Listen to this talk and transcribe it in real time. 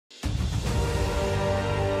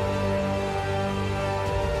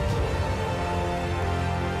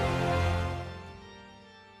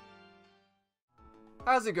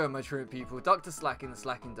How's it going, my true people? Dr. Slacking, the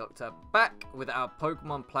Slacking Doctor, back with our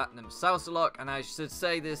Pokemon Platinum Salsa-Locke, and I should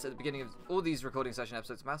say this at the beginning of all these recording session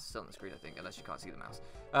episodes. The mouse is still on the screen, I think, unless you can't see the mouse.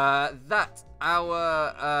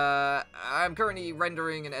 I'm currently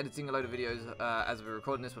rendering and editing a load of videos as we're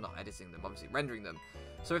recording this. Well, not editing them, obviously, rendering them.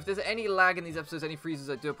 So if there's any lag in these episodes, any freezes,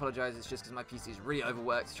 I do apologize. It's just because my PC is really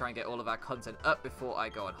overworked to try and get all of our content up before I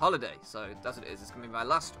go on holiday. So that's what it is. It's going to be my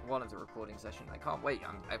last one of the recording session. I can't wait.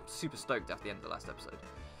 I'm super stoked after the end of the last episode.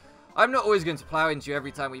 I'm not always going to plow into you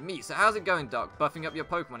every time we meet. So how's it going, Doc? Buffing up your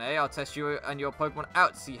Pokemon, eh? I'll test you and your Pokemon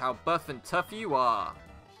out to see how buff and tough you are.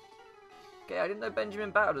 Okay, I didn't know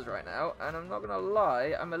Benjamin battled us right now. And I'm not going to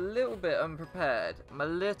lie, I'm a little bit unprepared.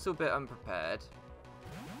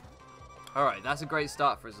 Alright, that's a great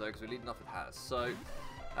start for us, though, because we're leading off with Haz. So,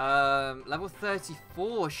 level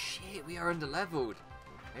 34. Shit, we are under-leveled.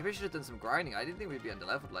 Maybe I should have done some grinding. I didn't think we'd be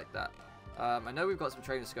under-leveled like that. I know we've got some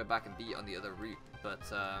trainers to go back and beat on the other route, but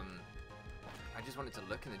I just wanted to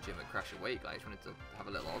look in the gym at Crash Awake. I just wanted to have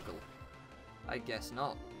a little ogle. I guess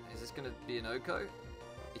not. Is this going to be an Oko?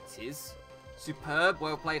 It is. Superb.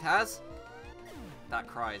 Well played, Haz. That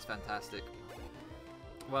cry is fantastic.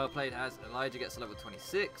 Well played, Haz. Elijah gets to level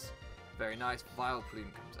 26. Very nice. Vile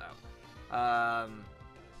Plume comes out.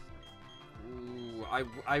 Ooh,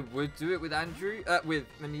 I would do it with with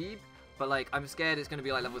Manib, but like I'm scared it's going to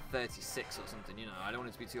be like level 36 or something. You know, I don't want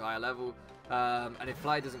it to be too high a level. And if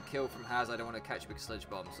Fly doesn't kill from Haz, I don't want to catch a big Sludge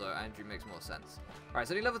Bomb. So Andrew makes more sense. All right,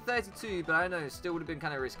 so only level 32, but I know it still would have been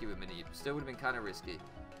kind of risky with Manib. Still would have been kind of risky.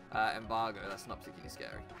 Embargo, that's not particularly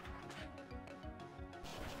scary.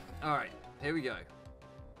 All right, here we go.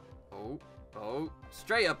 Oh,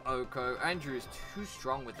 straight up Oko. Andrew is too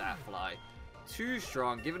strong with that Fly. Too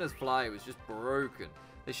strong. Giving us Fly was just broken.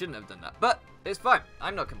 They shouldn't have done that. But it's fine.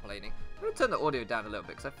 I'm not complaining. I'm going to turn the audio down a little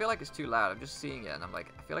bit because I feel like it's too loud. I'm just seeing it and I'm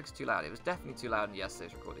like, I feel like it's too loud. It was definitely too loud in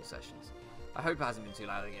yesterday's recording sessions. I hope it hasn't been too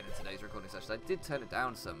loud again in today's recording sessions. I did turn it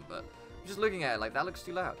down some, but I'm just looking at it like that looks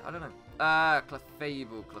too loud. I don't know.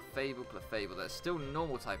 Clefable. There's still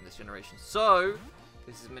normal type in this generation. So,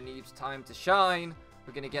 this is Manib's time to shine.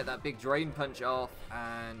 We're going to get that big Drain Punch off,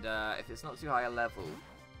 and if it's not too high a level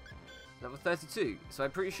 32. So I'm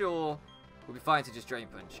pretty sure we'll be fine to just Drain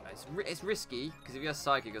Punch. It's risky, because if he has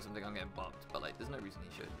Psychic or something, I'm getting bopped, but like, there's no reason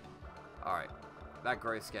he should. Alright, that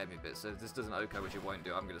growth scared me a bit, so if this doesn't Oko, which it won't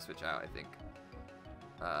do, I'm going to switch out, I think.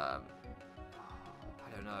 I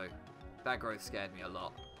don't know. That growth scared me a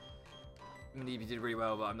lot. Manib, you did really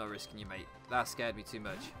well, but I'm not risking you, mate. That scared me too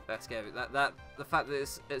much. That scared me. The fact that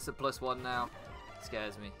it's a +1 now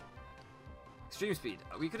scares me. Extreme Speed.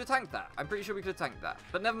 We could have tanked that. I'm pretty sure we could have tanked that.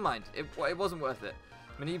 But never mind. It wasn't worth it.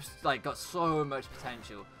 Manib's like got so much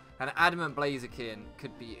potential. And Adamant Blaziken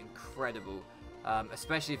could be incredible.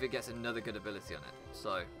 Especially if it gets another good ability on it.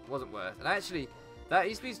 So, it wasn't worth. And actually, that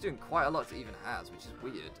E-Speed's doing quite a lot to even Haz, which is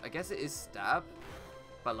weird. I guess it is Stab.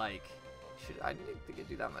 But like, I didn't think it'd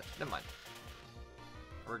do that much. Never mind.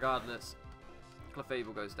 Regardless,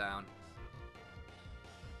 Clefable goes down.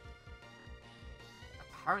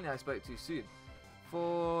 Apparently I spoke too soon.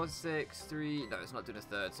 4, 6, 3. No, it's not doing a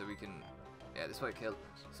third, so we can. Yeah, this won't kill.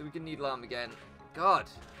 So we can Needle Arm again. God,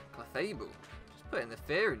 Clefable. Just putting the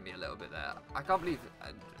fear in me a little bit there. I can't believe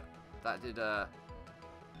that did.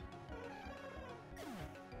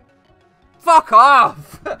 Fuck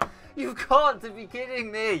off! You've got to be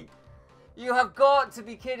kidding me! You have got to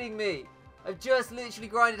be kidding me! I've just literally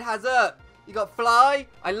grinded Haz up. You got Fly.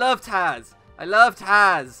 I loved Haz. I loved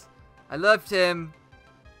him.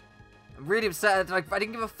 I'm really upset. Like, I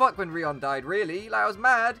didn't give a fuck when Rion died, really. Like, I was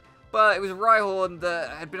mad. But it was Rhyhorn that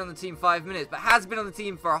had been on the team 5 minutes. But has been on the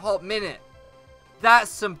team for a hot minute. That's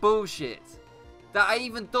some bullshit. That I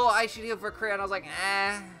even thought I should heal for a crit. And I was like,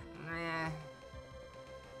 nah.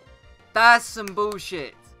 That's some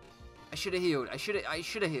bullshit. I should have healed. I should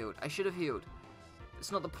have healed.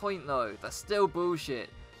 It's not the point, though. That's still bullshit.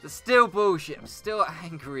 I'm still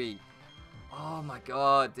angry. Oh, my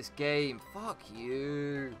God. This game. Fuck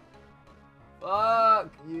you.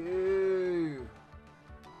 Fuck you.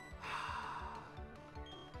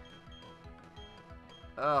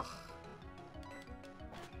 Ugh.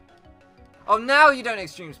 Oh, now you don't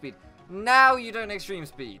Extreme Speed.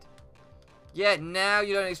 Yeah, now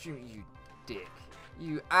you don't Extreme... You dick.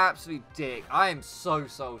 You absolute dick. I am so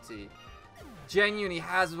salty. Genuinely,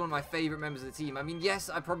 Haz was one of my favourite members of the team. I mean, yes,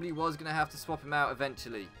 I probably was going to have to swap him out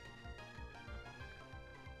eventually.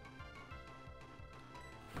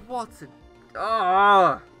 What a...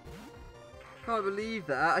 Ah! Can't believe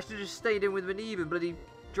that. I should have just stayed in with Manib and bloody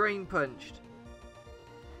Drain Punched.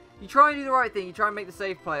 You try and do the right thing. You try and make the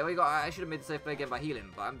safe play. Well, I should have made the safe play again by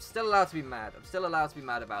healing. But I'm still allowed to be mad. I'm still allowed to be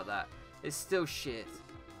mad about that. It's still shit.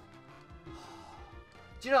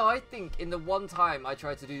 Do you know, I think in the one time I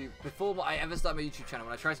tried to do, before I ever started my YouTube channel,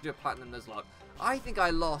 when I tried to do a Platinum Nuzlocke, I think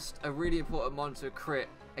I lost a really important mon to a crit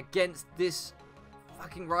against this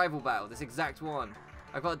fucking rival battle, this exact one.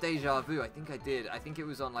 I got a deja vu, I think I did. I think it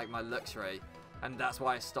was on like my Luxray, and that's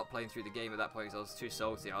why I stopped playing through the game at that point, because I was too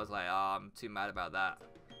salty. I was like, I'm too mad about that.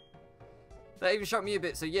 That even shocked me a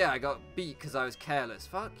bit, so yeah, I got beat because I was careless.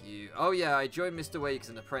 Fuck you. Oh yeah, I joined Mr. Wake as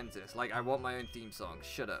an apprentice. Like, I want my own theme song.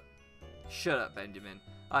 Shut up. Shut up, Benjamin.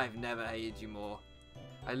 I've never hated you more.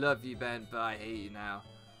 I love you, Ben, but I hate you now.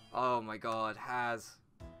 Oh my god, Haz.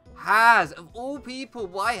 Haz! Of all people,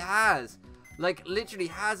 why Haz? Like, literally,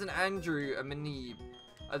 Haz and Andrew and Manib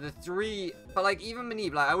are the three. But, like, even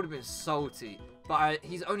Manib, like, I would have been salty. But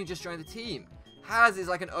he's only just joined the team. Haz is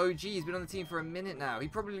like an OG. He's been on the team for a minute now. He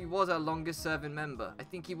probably was our longest serving member. I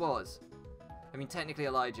think he was. I mean, technically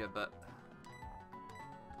Elijah, but...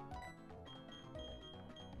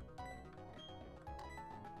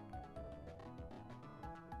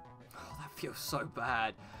 Oh, that feels so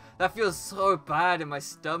bad. That feels so bad in my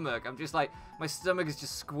stomach. I'm just like, my stomach is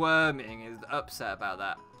just squirming. Is upset about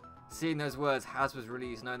that. Seeing those words, Haz was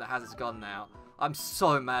released, knowing that Haz is gone now. I'm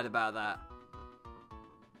so mad about that.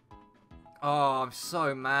 Oh, I'm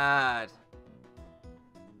so mad.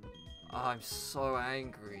 Oh, I'm so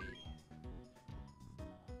angry.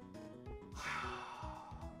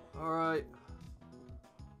 Alright.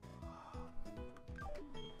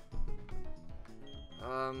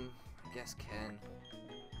 I guess Ken.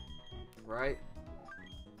 Right?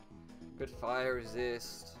 Good fire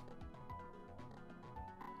resist.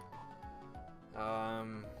 I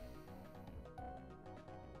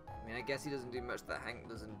mean, I guess he doesn't do much that Hank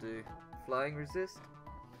doesn't do. Flying resist?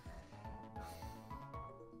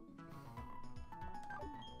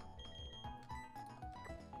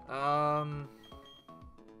 Pam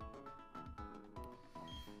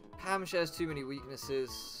shares too many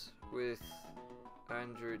weaknesses with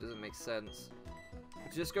Andrew. It doesn't make sense.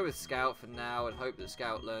 We'll just go with Scout for now and hope that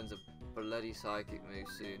Scout learns a bloody psychic move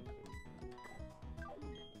soon.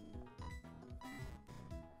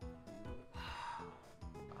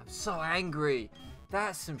 I'm so angry.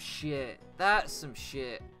 That's some shit. That's some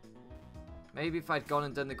shit. Maybe if I'd gone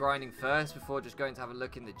and done the grinding first before just going to have a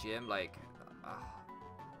look in the gym, like...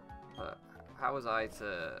 but how was I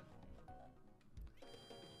to...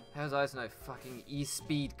 How was I to know fucking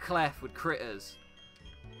E-Speed Clef with critters?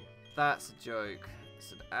 That's a joke.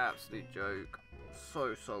 It's an absolute joke.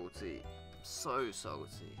 So salty. So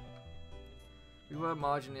salty. We were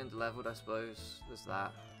marginally underleveled, I suppose. There's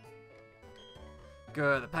that.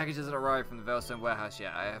 Good, the package hasn't arrived from the Veilstone warehouse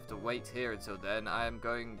yet. I have to wait here until then. I am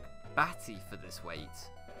going batty for this wait.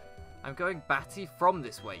 I'm going batty from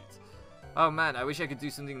this wait. Oh man, I wish I could do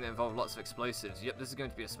something that involved lots of explosives. Yep, this is going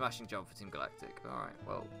to be a smashing job for Team Galactic. Alright,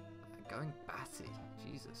 well, I'm going batty.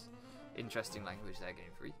 Jesus. Interesting language there,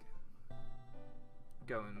 Game Freak.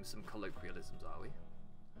 Going with some colloquialisms, are we?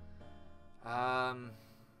 I'm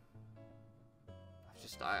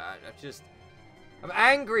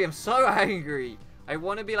angry. I'm so angry. I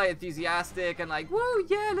want to be like enthusiastic and like, woo,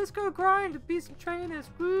 yeah, let's go grind and be some trainers,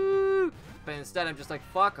 woo. But instead, I'm just like,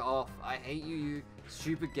 fuck off. I hate you, you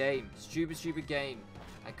stupid game. Stupid, stupid game.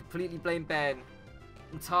 I completely blame Ben.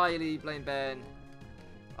 Entirely blame Ben.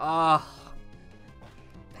 Ah.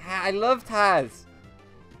 I loved Haz.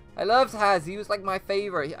 I loved Haz. He was like my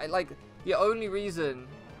favorite. I like the only reason.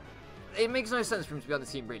 It makes no sense for him to be on the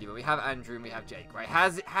team, really, but we have Andrew and we have Jake, right?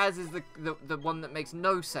 Haz is the one that makes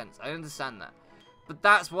no sense. I understand that. But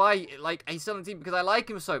that's why, like, he's still on the team, because I like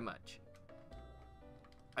him so much.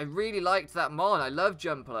 I really liked that Mon. I love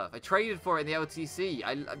Jumper. I traded for it in the LTC.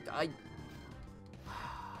 I'm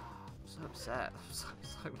so upset. I'm so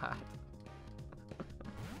mad.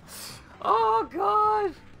 Oh,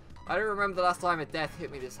 God. I don't remember the last time a death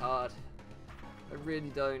hit me this hard. I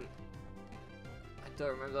really don't. I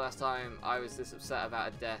don't remember the last time I was this upset about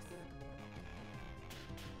a death.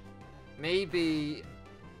 Maybe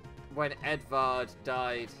when Edvard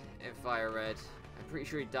died in Fire Red. I'm pretty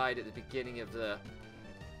sure he died at the beginning of the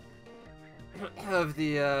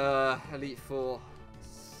Elite Four.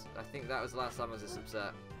 I think that was the last time I was this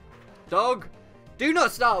upset. Dog, do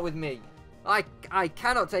not start with me. I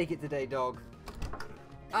cannot take it today, dog.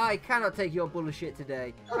 I cannot take your bullshit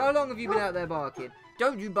today. How long have you been out there barking?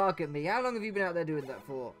 Don't you bark at me. How long have you been out there doing that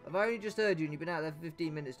for? Have I only just heard you and you've been out there for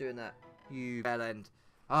 15 minutes doing that? You bellend.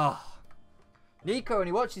 Oh. Nico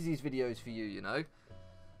only watches these videos for you, you know.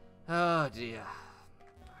 Oh, dear.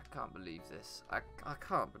 I can't believe this. I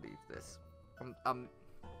can't believe this.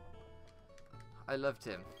 I loved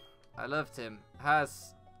him. I loved him.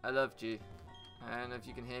 Haz, I loved you. And if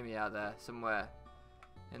you can hear me out there, somewhere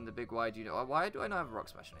in the big wide universe. Why do I not have a Rock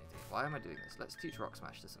Smash on anything? Why am I doing this? Let's teach Rock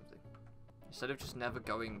Smash to something. Instead of just never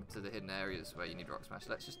going to the hidden areas where you need Rock Smash,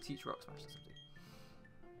 let's just teach Rock Smash to something.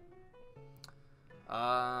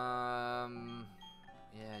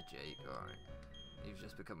 Yeah, Jake, alright. You've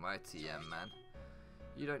just become my TM, man.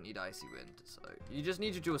 You don't need Icy Wind, so... You just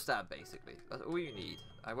need your dual stab, basically. That's all you need.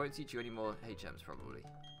 I won't teach you any more HMs, probably.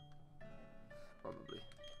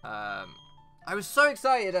 I was so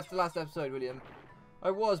excited after the last episode, William.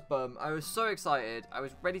 I was bummed. I was so excited. I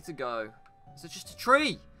was ready to go. It's just a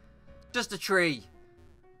tree. Just a tree.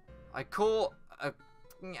 I caught a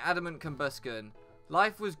adamant combustion.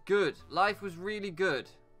 Life was good. Life was really good.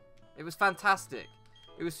 It was fantastic.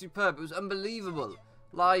 It was superb. It was unbelievable.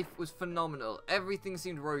 Life was phenomenal. Everything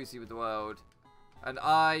seemed rosy with the world. And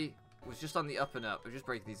I was just on the up and up. I'm just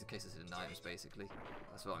breaking these in case it's in knives, basically.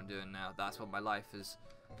 That's what I'm doing now. That's what my life has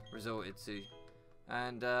resorted to.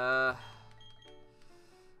 And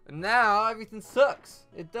now everything sucks.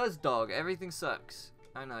 It does, dog. Everything sucks.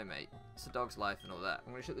 I know, mate. It's a dog's life and all that.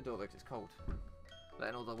 I'm going to shut the door though because it's cold.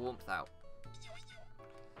 Letting all the warmth out.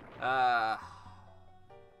 Are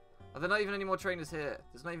there not even any more trainers here?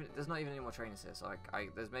 There's not even any more trainers here. So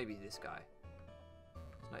there's maybe this guy.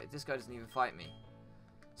 This guy doesn't even fight me.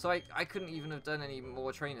 So I couldn't even have done any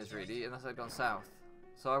more trainers really unless I'd gone south.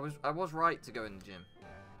 So I was right to go in the gym.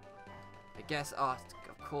 I guess, of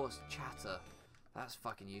course, chatter. That's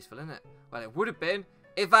fucking useful, isn't it? Well, it would have been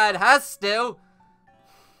if I had still.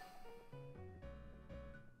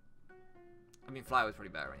 I mean, fly was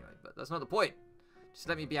pretty better anyway, but that's not the point. Just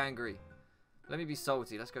let me be angry. Let me be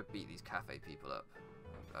salty. Let's go beat these cafe people up.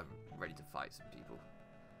 I'm ready to fight some people.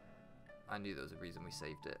 I knew there was a reason we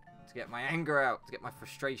saved it. To get my anger out. To get my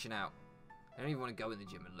frustration out. I don't even want to go in the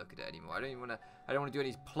gym and look at it anymore. I don't want to do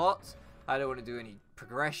any plot. I don't want to do any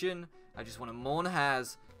progression. I just want to mourn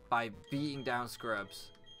Haz by beating down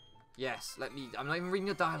scrubs. Yes, let me... I'm not even reading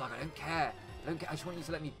the dialogue. I don't care. I just want you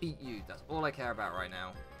to let me beat you. That's all I care about right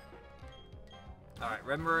now. Alright,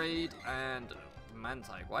 Remoraid and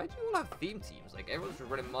Mantike. Why do you all have theme teams? Like, everyone's just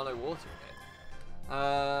running mono water in here.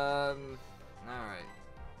 Alright.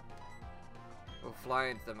 We'll fly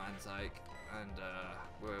into the Mantike, and,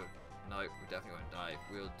 no, we definitely won't dive.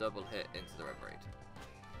 We'll double hit into the Remoraid.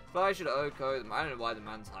 Fly should Oko. I don't know why the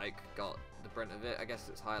Mantike got the brunt of it. I guess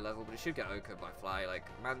it's higher level, but it should get Oko by Fly. Like,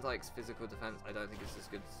 Mantike's physical defense, I don't think it's as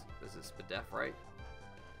good as its Spadef, right?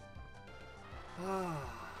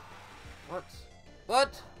 What?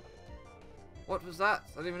 What? What was that?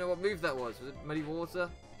 I don't even know what move that was. Was it Muddy Water?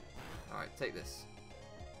 Alright, take this.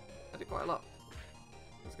 I did quite a lot.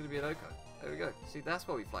 It's going to be an Oko. There we go. See, that's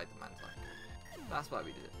why we flied the Mantike. That's why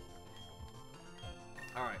we did it.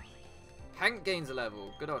 Alright. Hank gains a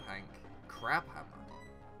level. Good old Hank. Crab Hammer.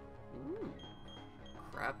 Ooh.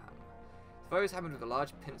 Crab Hammer. Foe is hammered with a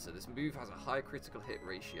large pincer. This move has a high critical hit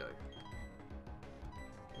ratio.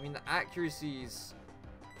 I mean, the accuracy's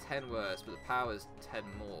 10 worse, but the power's 10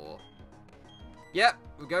 more. Yep,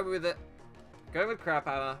 we'll go with it. Go with Crab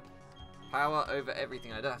Hammer. Power over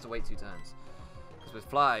everything. I don't have to wait 2 turns. Because with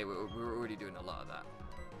Fly, we're already doing a lot of that.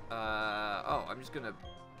 Oh, I'm just going to...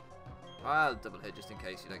 I'll double hit just in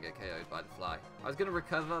case you don't get KO'd by the Fly. I was going to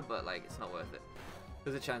recover, but like it's not worth it.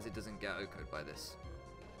 There's a chance it doesn't get OHKO'd by this.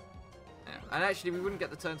 Yeah. And actually, we wouldn't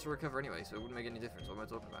get the turn to recover anyway, so it wouldn't make any difference. What am I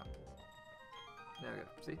talking about? There we go.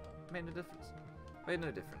 See? Made no difference. Made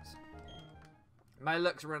no difference. My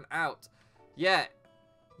luck's run out. Yeah.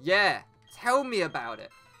 Yeah. Tell me about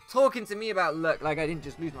it. Talking to me about luck like I didn't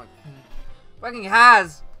just lose my fucking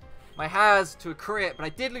Haz. My Haz to a crit, but I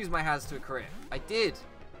did lose my Haz to a crit. I did.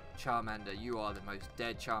 Charmander, you are the most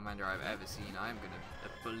dead Charmander I've ever seen. I am going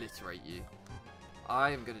to obliterate you.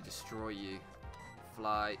 I am going to destroy you.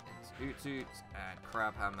 Fly into Hoot Hoot and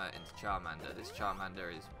Crab Hammer into Charmander. This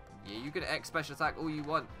Charmander is... Yeah, you can X special attack all you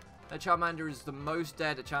want. That Charmander is the most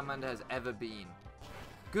dead a Charmander has ever been.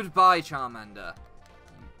 Goodbye, Charmander.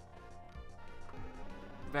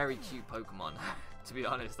 Very cute Pokemon. To be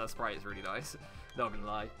honest, that sprite is really nice. Not gonna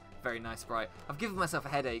lie. Very nice sprite. I've given myself a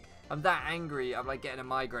headache. I'm that angry. I'm like getting a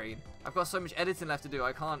migraine. I've got so much editing left to do.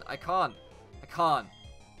 I can't.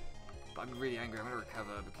 But I'm really angry. I'm gonna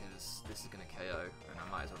recover because this is gonna KO, and I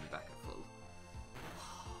might as well be back at full.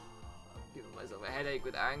 I'm giving myself a headache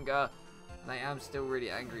with anger, and I am still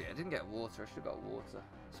really angry. I didn't get water. I should have got water.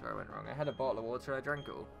 That's where I went wrong. I had a bottle of water. I drank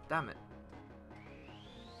it all. Damn it.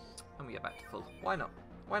 And we get back to full. Why not?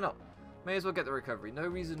 Why not? May as well get the recovery. No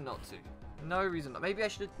reason not to. No reason not. Maybe I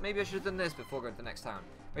should have done this before going to the next town.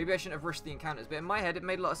 Maybe I shouldn't have rushed the encounters. But in my head, it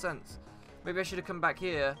made a lot of sense. Maybe I should have come back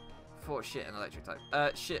here, Thought shit, an electric type.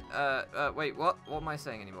 Shit, wait, what? What am I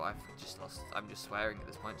saying anymore? I've just lost. I'm just swearing at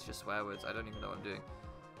this point. It's just swear words. I don't even know what I'm doing.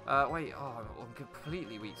 Wait, oh, I'm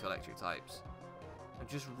completely weak to electric types. I'm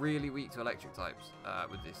just really weak to electric types,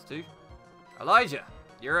 with this too. Elijah,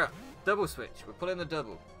 you're up. Double switch. We're pulling the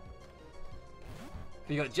double.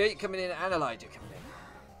 We got Jake coming in and Elijah coming in.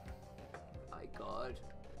 My God.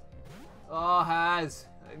 Oh, Haz,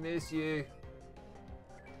 I miss you.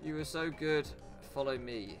 You were so good. Follow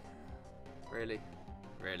me. Really?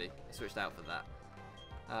 Really? I switched out for that.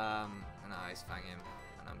 And I ice fang him.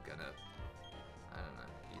 And I'm gonna... I don't know.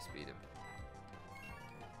 You speed him.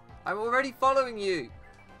 I'm already following you!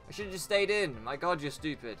 I should have just stayed in. My God, you're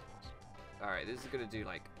stupid. Alright, this is gonna do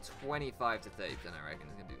like 25 to 30%, I reckon.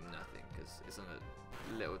 It's gonna do nothing. Because it's on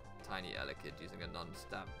a little tiny Elekid using a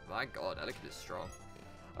non-stab. My God, Elekid is strong.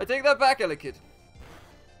 I take that back, Elekid.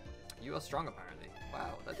 You are strong, apparently.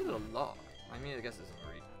 Wow, that did a lot. I mean, I guess it's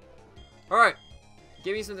a read. Alright.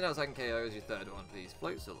 Give me something else I can KO as your third one, please.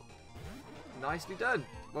 Floatzel. Nicely done.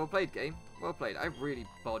 Well played, game. Well played. I really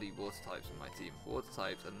body water types in my team. Water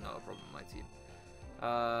types are not a problem in my team.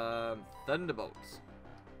 Thunderbolts.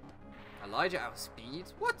 Elijah outspeed?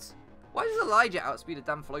 What? Why does Elijah outspeed a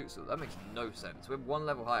damn Floatzel? That makes no sense. We're one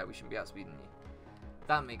level higher. We shouldn't be outspeeding you.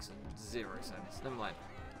 That makes zero sense. Never mind.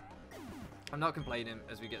 I'm not complaining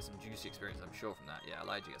as we get some juicy experience, I'm sure, from that. Yeah,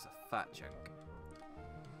 Elijah gets a fat chunk.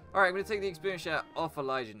 Alright, I'm going to take the experience share off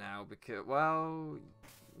Elijah now because, well,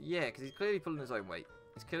 yeah, because he's clearly pulling his own weight.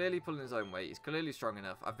 He's clearly pulling his own weight. He's clearly strong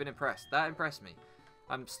enough. I've been impressed. That impressed me.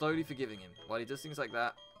 I'm slowly forgiving him. While he does things like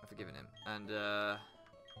that, I'm forgiving him. And,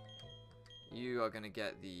 you are going to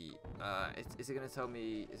get the, is it going to tell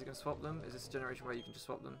me, is it going to swap them? Is this a generation where you can just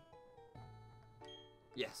swap them?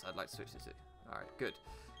 Yes, I'd like to switch this to. Alright, good.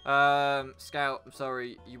 Scout, I'm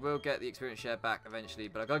sorry, you will get the experience share back eventually,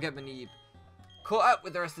 but I gotta get Manib caught up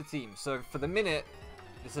with the rest of the team. So for the minute,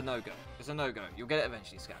 it's a no-go. It's a no-go. You'll get it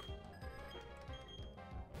eventually, Scout.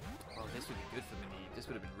 Oh, this would be good for Manib. This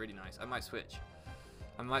would have been really nice. I might switch.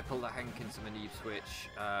 I might pull the Hank into Manib switch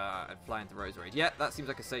and fly into Roserade. Yeah, that seems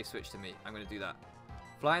like a safe switch to me. I'm going to do that.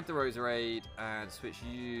 Fly into Roserade and switch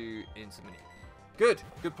you into Manib. Good.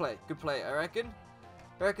 Good play. Good play, I reckon.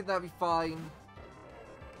 I reckon that'll be fine.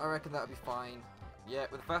 I reckon that'll be fine. Yeah,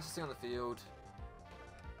 with the fastest thing on the field.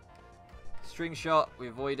 String shot, we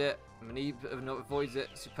avoid it. Manib avoids it.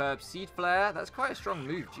 Superb. Seed flare, that's quite a strong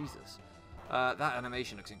move, Jesus. That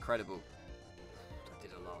animation looks incredible. That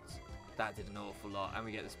did a lot. That did an awful lot. And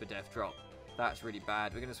we get the Spadef drop. That's really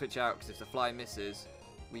bad. We're going to switch out because if the fly misses,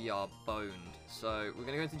 we are boned. So we're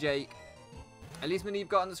going to go into Jake. At least Manib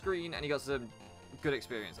got on the screen and he got some good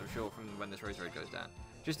experience, I'm sure, from when this Roserade goes down.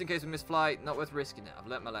 Just in case we miss fly, not worth risking it. I've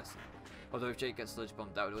learnt my lesson. Although if Jake gets sludge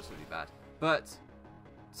bombed, that would also be bad. But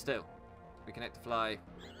still, we connect the fly.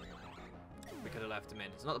 We could have left him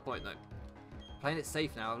in. It's not the point though. Playing it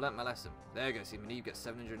safe now. I've learnt my lesson. There you go. See, Manib gets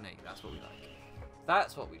 708. That's what we like.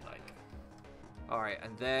 That's what we like. All right,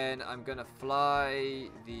 and then I'm gonna fly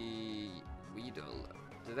the Weedle.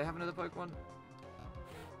 Do they have another Pokemon?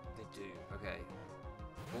 They do. Okay.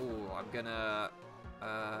 Oh, I'm gonna.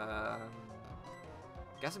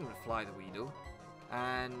 Guess I'm gonna fly the Weedle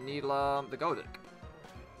and Needle Arm the Golduck.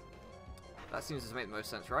 That seems to make the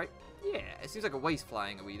most sense, right? Yeah, it seems like a waste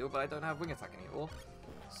flying a Weedle, but I don't have wing attack anymore.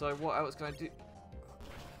 So what else can I do?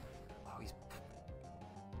 Oh, he's...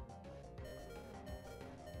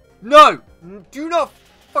 No! Do not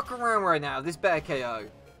fuck around right now. This better KO.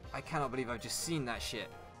 I cannot believe I've just seen that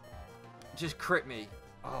shit. Just crit me.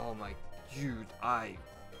 Oh my... Dude,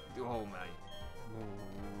 oh my...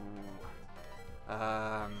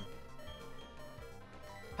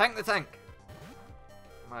 Hank the Tank.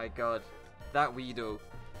 My God, that Weedle.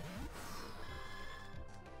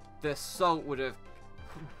 The salt would have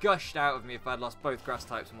gushed out of me if I'd lost both grass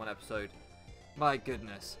types in one episode. My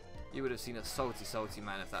goodness, you would have seen a salty, salty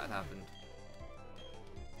man if that had happened.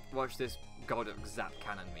 Watch this Golduck zap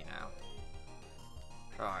cannon me now.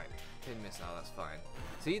 Alright, pin missile, that's fine.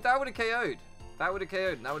 See, that would have KO'd. That would have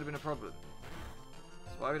KO'd, and that would have been a problem.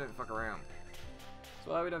 That's why we don't fuck around. That's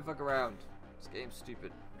why we don't fuck around. This game's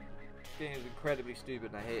stupid. This game is incredibly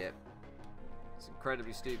stupid and I hate it. It's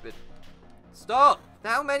incredibly stupid. Stop!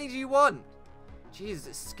 How many do you want? Jesus,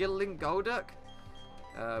 it's Skill Link Golduck?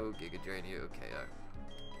 We'll Giga Drain you, KO.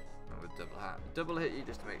 And with double hit you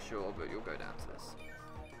just to make sure, but you'll go down to this.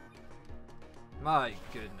 My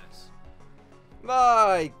goodness.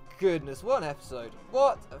 My goodness, what an episode.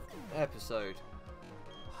 What an episode.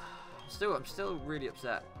 I'm still really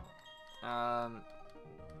upset.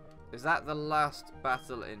 Is that the last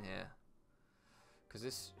battle in here? Because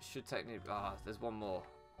this should technically... there's one more.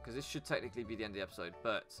 Because this should technically be the end of the episode.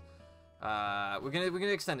 But We're gonna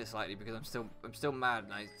extend it slightly because I'm still mad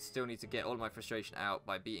and I still need to get all of my frustration out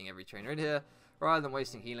by beating every trainer in here. Rather than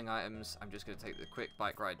wasting healing items, I'm just gonna take the quick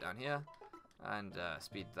bike ride down here and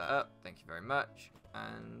speed that up. Thank you very much.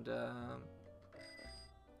 And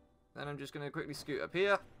then I'm just gonna quickly scoot up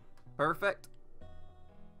here. Perfect.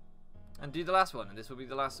 And do the last one, and this will be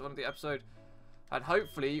the last one of the episode. And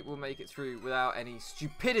hopefully we'll make it through without any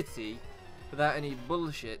stupidity, without any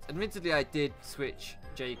bullshit. Admittedly, I did switch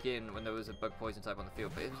Jake in when there was a bug poison type on the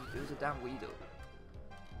field, but it was a damn Weedle.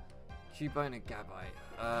 Cubone and Gabite.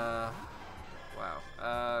 Wow.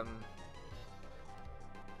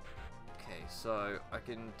 Okay, so I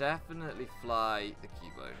can definitely fly the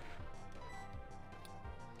Cubone.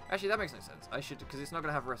 Actually, that makes no sense. I should, because it's not going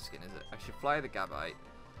to have Ruskin, is it? I should fly the Gabite,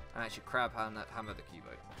 and I should Crab Hammer the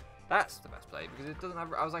Cubone. That's the best play, because it doesn't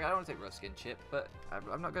have... I was like, I don't want to take Ruskin chip, but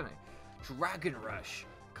I'm not going to. Dragon Rush.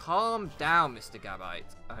 Calm down, Mr.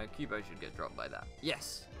 Gabite. Cubone should get dropped by that.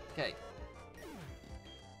 Yes. Okay.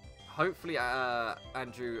 Hopefully,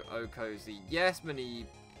 Andrew Oko's the... Yes, Manib.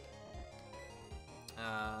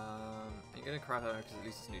 You're going to Crab Hammer, because at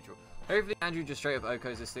least it's neutral. Hopefully, Andrew just straight up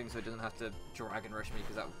Oko's this thing, so it doesn't have to Dragon Rush me,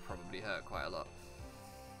 because that would probably hurt quite a lot.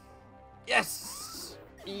 Yes!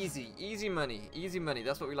 Easy. Easy money. Easy money.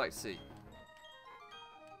 That's what we like to see.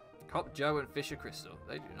 Cop Joe and Fisher Crystal.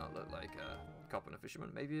 They do not look like a cop and a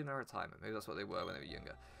fisherman. Maybe in their retirement. Maybe that's what they were when they were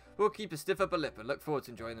younger. We'll keep a stiff upper lip and look forward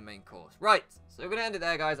to enjoying the main course. Right. So we're going to end it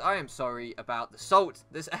there, guys. I am sorry about the salt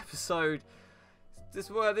this episode.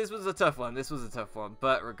 This was a tough one. This was a tough one.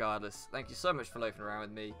 But regardless, thank you so much for loafing around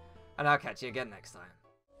with me. And I'll catch you again next time.